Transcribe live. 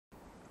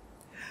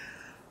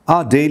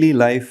Our daily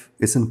life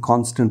is in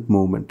constant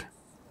movement.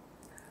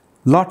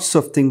 Lots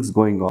of things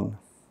going on.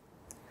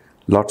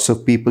 Lots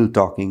of people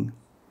talking.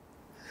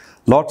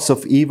 Lots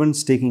of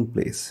events taking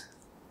place.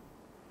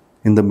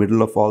 In the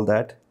middle of all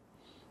that,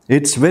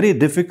 it's very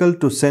difficult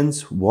to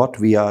sense what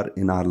we are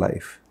in our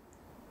life.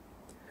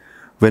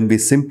 When we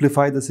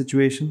simplify the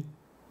situation,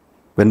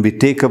 when we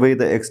take away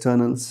the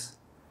externals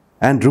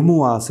and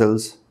remove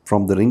ourselves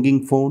from the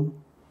ringing phone,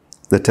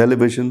 the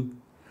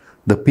television,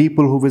 the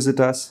people who visit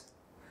us,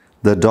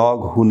 the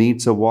dog who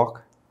needs a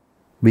walk,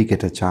 we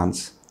get a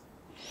chance,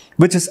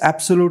 which is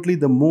absolutely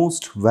the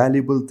most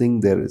valuable thing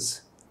there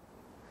is,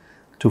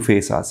 to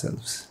face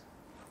ourselves.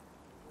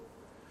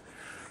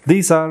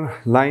 These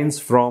are lines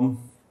from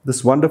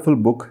this wonderful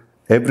book,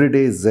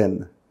 Everyday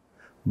Zen,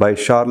 by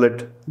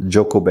Charlotte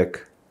Joko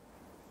Beck.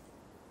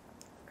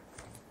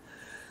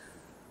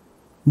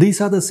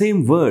 These are the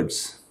same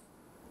words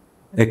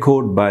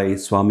echoed by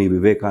Swami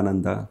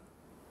Vivekananda,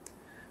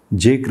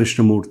 J.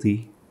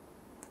 Krishnamurti,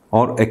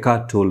 or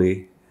Eckhart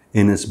Tolle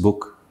in his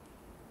book,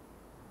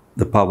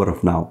 The Power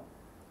of Now,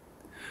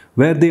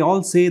 where they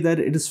all say that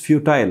it is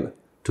futile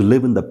to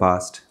live in the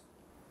past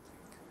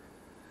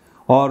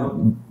or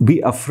be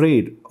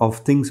afraid of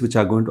things which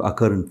are going to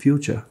occur in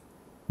future,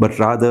 but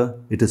rather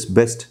it is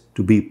best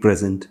to be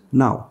present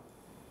now.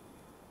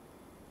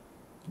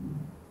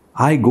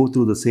 I go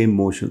through the same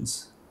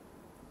motions.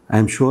 I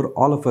am sure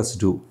all of us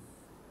do.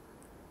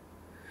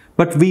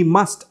 But we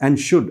must and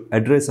should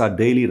address our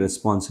daily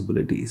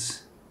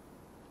responsibilities.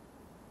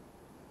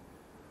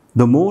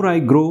 The more I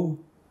grow,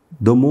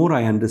 the more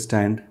I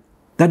understand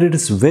that it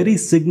is very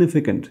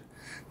significant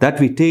that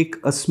we take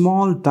a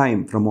small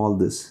time from all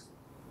this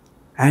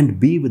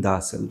and be with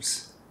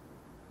ourselves,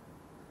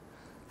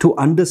 to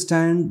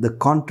understand the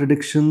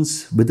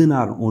contradictions within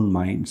our own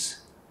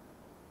minds,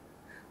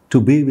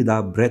 to be with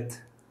our breath,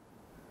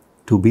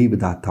 to be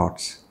with our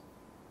thoughts.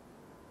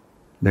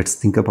 Let's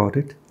think about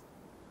it.